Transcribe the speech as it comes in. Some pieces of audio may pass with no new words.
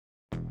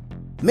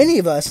Many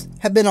of us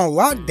have been on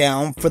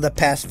lockdown for the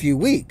past few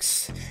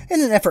weeks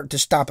in an effort to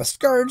stop a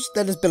scourge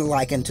that has been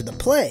likened to the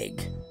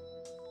plague.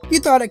 You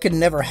thought it could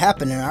never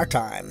happen in our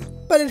time,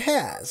 but it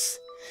has.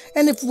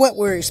 And if what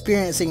we're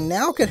experiencing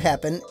now could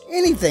happen,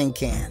 anything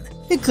can,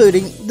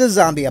 including the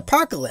zombie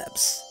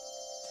apocalypse.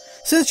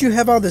 Since you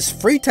have all this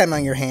free time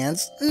on your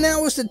hands,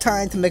 now is the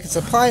time to make a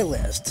supply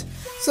list,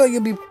 so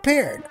you'll be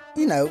prepared,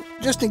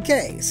 just in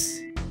case.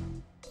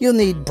 You'll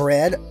need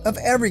bread of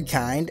every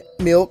kind,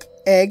 milk,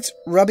 eggs,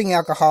 rubbing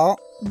alcohol,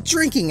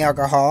 drinking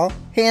alcohol,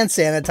 hand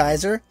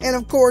sanitizer, and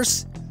of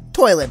course,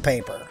 toilet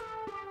paper.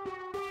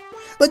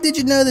 But did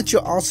you know that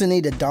you'll also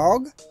need a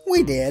dog?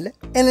 We did,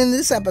 and in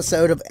this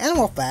episode of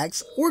Animal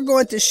Facts, we're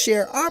going to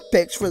share our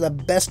picks for the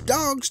best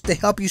dogs to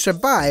help you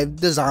survive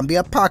the zombie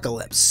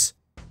apocalypse.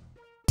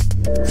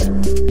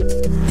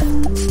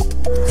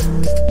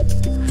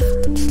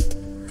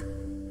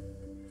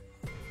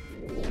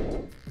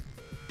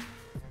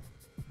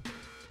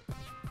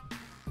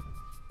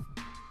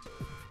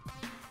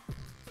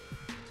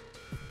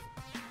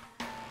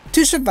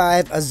 To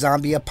survive a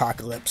zombie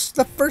apocalypse,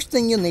 the first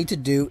thing you'll need to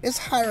do is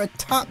hire a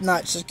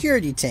top-notch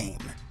security team.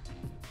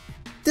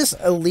 This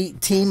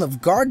elite team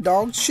of guard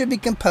dogs should be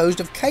composed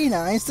of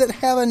canines that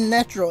have a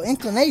natural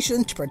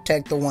inclination to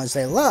protect the ones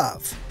they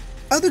love.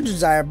 Other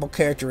desirable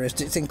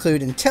characteristics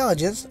include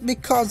intelligence,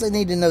 because they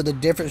need to know the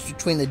difference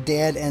between the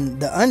dead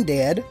and the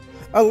undead,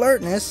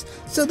 alertness,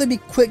 so they'll be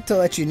quick to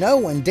let you know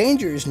when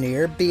danger is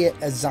near, be it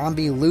a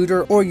zombie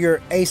looter or your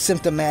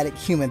asymptomatic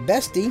human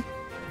bestie,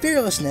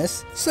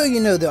 fearlessness, so you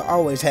know they'll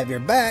always have your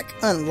back,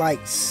 unlike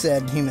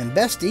said human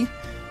bestie,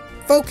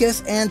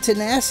 focus, and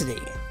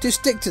tenacity, to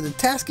stick to the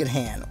task at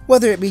hand,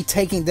 whether it be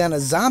taking down a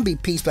zombie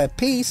piece by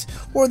piece,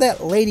 or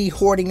that lady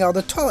hoarding all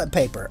the toilet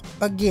paper,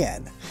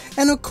 again.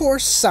 And of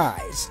course,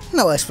 size,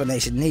 no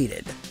explanation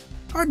needed.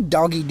 Our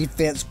doggy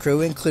defense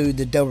crew include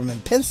the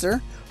Doberman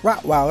Pinscher,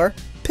 Rottweiler,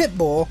 Pit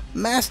Bull,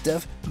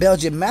 Mastiff,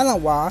 Belgian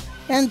Malinois,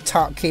 and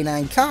top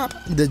canine cop,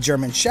 the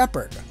German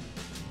Shepherd.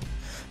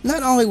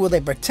 Not only will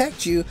they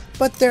protect you,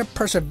 but their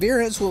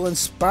perseverance will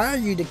inspire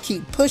you to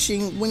keep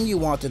pushing when you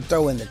want to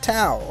throw in the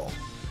towel.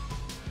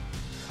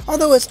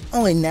 Although it's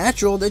only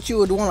natural that you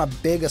would want a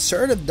big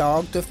assertive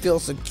dog to feel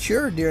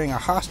secure during a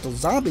hostile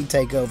zombie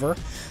takeover,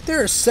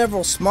 there are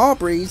several small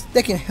breeds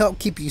that can help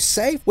keep you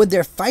safe with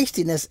their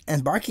feistiness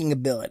and barking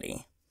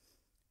ability.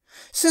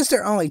 Since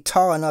they're only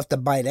tall enough to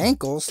bite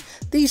ankles,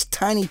 these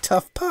tiny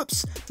tough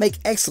pups make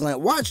excellent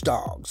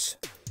watchdogs.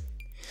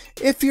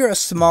 If you're a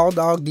small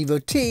dog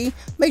devotee,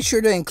 make sure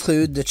to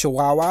include the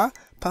Chihuahua,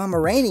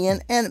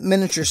 Pomeranian, and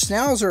miniature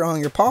Schnauzer on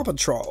your Paw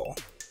Patrol.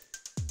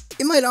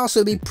 It might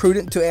also be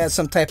prudent to add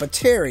some type of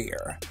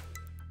terrier.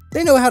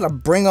 They know how to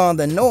bring on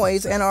the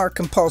noise and are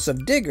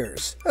compulsive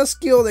diggers, a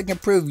skill that can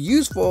prove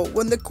useful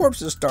when the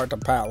corpses start to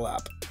pile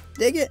up.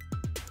 Dig it?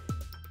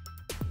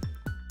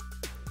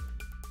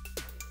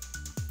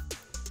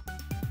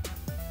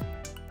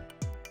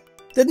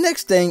 The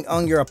next thing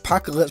on your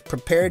apocalypse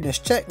preparedness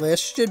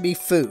checklist should be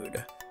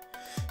food.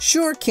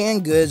 Sure,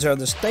 canned goods are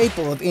the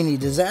staple of any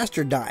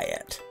disaster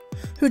diet.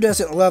 Who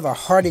doesn't love a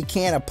hearty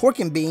can of pork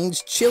and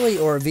beans, chili,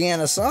 or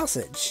Vienna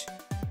sausage?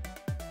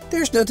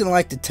 There's nothing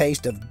like the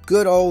taste of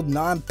good old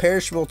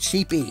non-perishable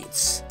cheap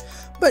eats.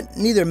 But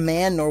neither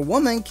man nor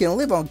woman can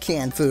live on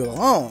canned food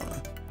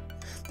alone.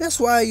 That's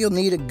why you'll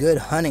need a good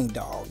hunting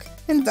dog,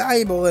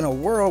 invaluable in a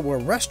world where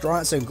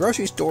restaurants and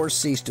grocery stores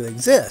cease to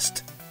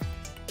exist.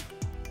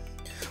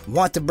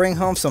 Want to bring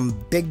home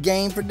some big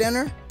game for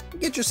dinner?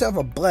 Get yourself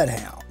a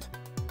bloodhound.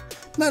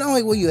 Not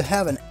only will you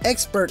have an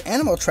expert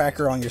animal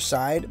tracker on your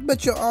side,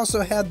 but you'll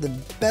also have the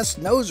best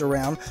nose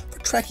around for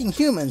tracking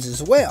humans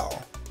as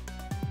well.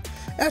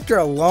 After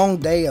a long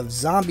day of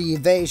zombie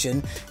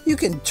evasion, you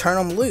can turn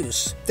them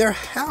loose. Their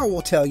howl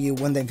will tell you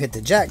when they've hit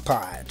the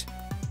jackpot.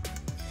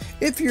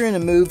 If you're in the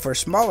mood for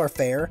smaller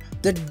fare,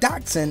 the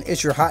Dachshund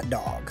is your hot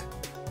dog.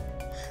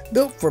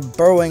 Built for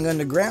burrowing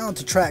underground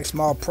to track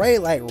small prey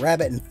like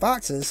rabbit and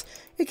foxes,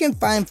 it can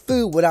find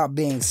food without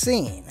being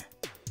seen.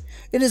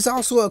 It is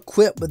also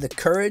equipped with the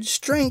courage,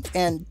 strength,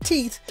 and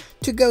teeth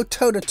to go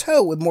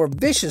toe-to-toe with more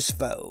vicious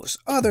foes,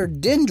 other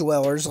den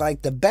dwellers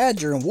like the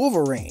badger and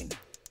wolverine.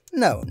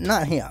 No,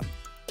 not him.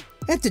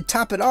 And to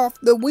top it off,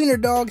 the wiener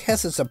dog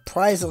has a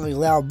surprisingly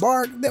loud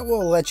bark that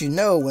will let you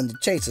know when the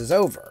chase is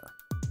over.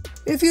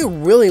 If you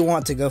really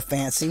want to go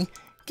fancy,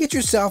 get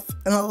yourself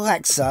an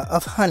Alexa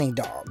of hunting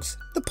dogs,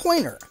 the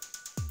Pointer.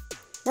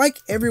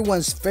 Like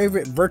everyone's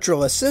favorite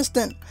virtual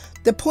assistant,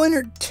 the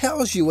Pointer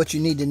tells you what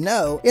you need to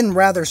know in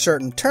rather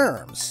certain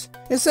terms.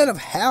 Instead of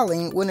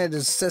howling when it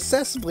has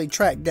successfully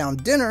tracked down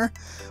dinner,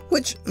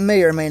 which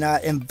may or may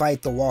not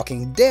invite the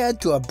walking dead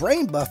to a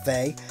brain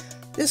buffet,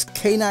 this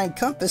canine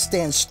compass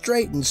stands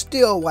straight and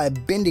still while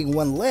bending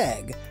one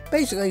leg,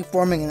 basically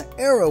forming an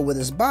arrow with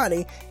his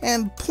body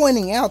and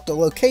pointing out the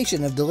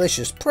location of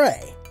delicious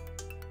prey.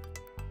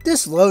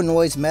 This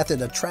low-noise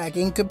method of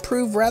tracking could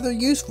prove rather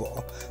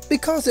useful,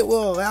 because it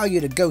will allow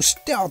you to go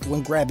stealth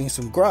when grabbing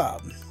some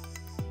grub.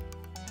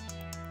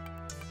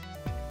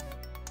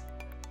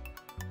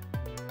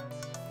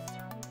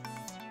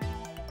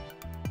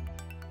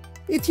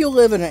 If you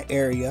live in an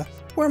area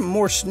where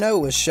more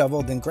snow is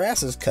shoveled than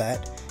grass is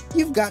cut,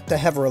 you've got to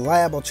have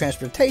reliable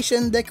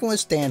transportation that can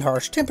withstand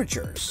harsh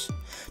temperatures,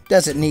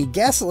 doesn't need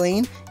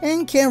gasoline,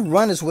 and can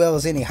run as well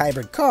as any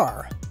hybrid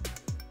car.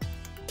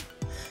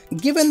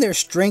 Given their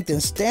strength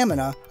and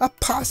stamina, a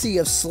posse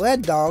of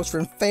sled dogs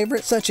from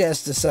favorites such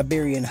as the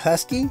Siberian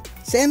Husky,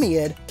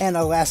 Samoyed, and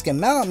Alaskan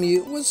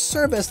Malamute would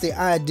serve as the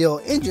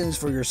ideal engines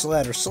for your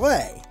sled or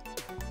sleigh.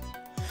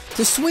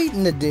 To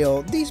sweeten the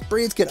deal, these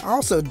breeds can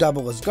also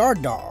double as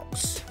guard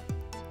dogs.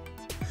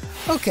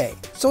 Okay,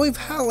 so we've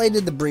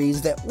highlighted the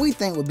breeds that we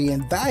think would be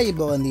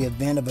invaluable in the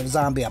event of a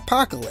zombie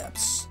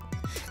apocalypse,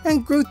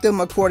 and grouped them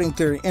according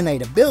to their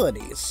innate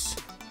abilities.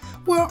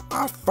 Well,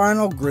 our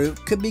final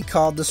group could be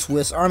called the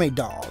Swiss Army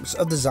Dogs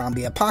of the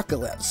zombie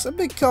apocalypse,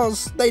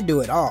 because they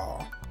do it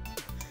all.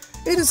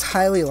 It is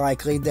highly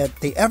likely that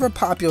the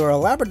ever-popular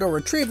Labrador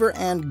Retriever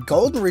and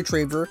Golden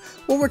Retriever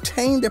will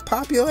retain their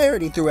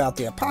popularity throughout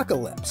the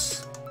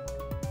apocalypse,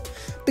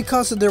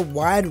 because of their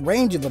wide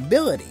range of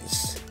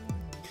abilities.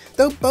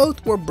 Though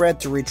both were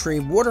bred to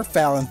retrieve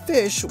waterfowl and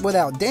fish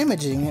without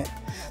damaging it,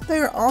 they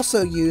are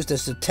also used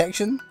as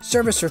detection,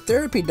 service or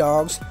therapy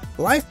dogs,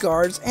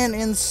 lifeguards, and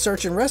in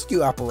search and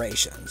rescue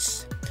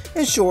operations.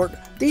 In short,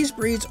 these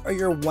breeds are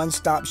your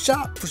one-stop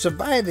shop for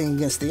surviving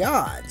against the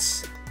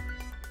odds.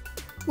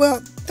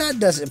 Well, that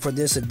does it for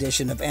this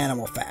edition of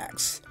Animal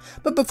Facts.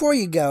 But before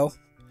you go,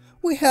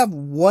 we have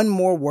one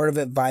more word of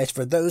advice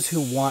for those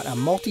who want a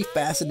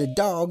multifaceted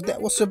dog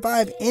that will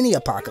survive any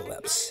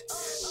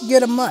apocalypse.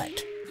 Get a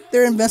mutt.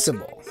 They're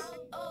invincible.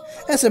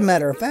 As a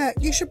matter of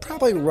fact, you should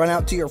probably run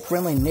out to your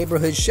friendly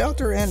neighborhood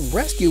shelter and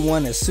rescue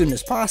one as soon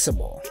as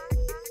possible.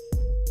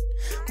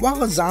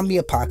 While a zombie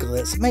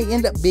apocalypse may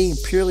end up being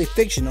purely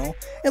fictional,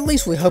 at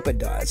least we hope it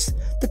does,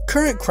 the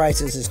current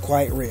crisis is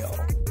quite real.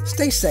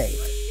 Stay safe,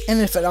 and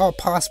if at all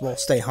possible,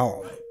 stay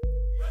home.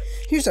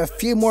 Here's a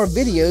few more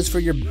videos for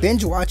your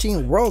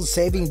binge-watching,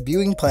 world-saving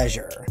viewing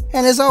pleasure.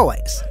 And as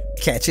always,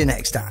 catch you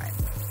next time.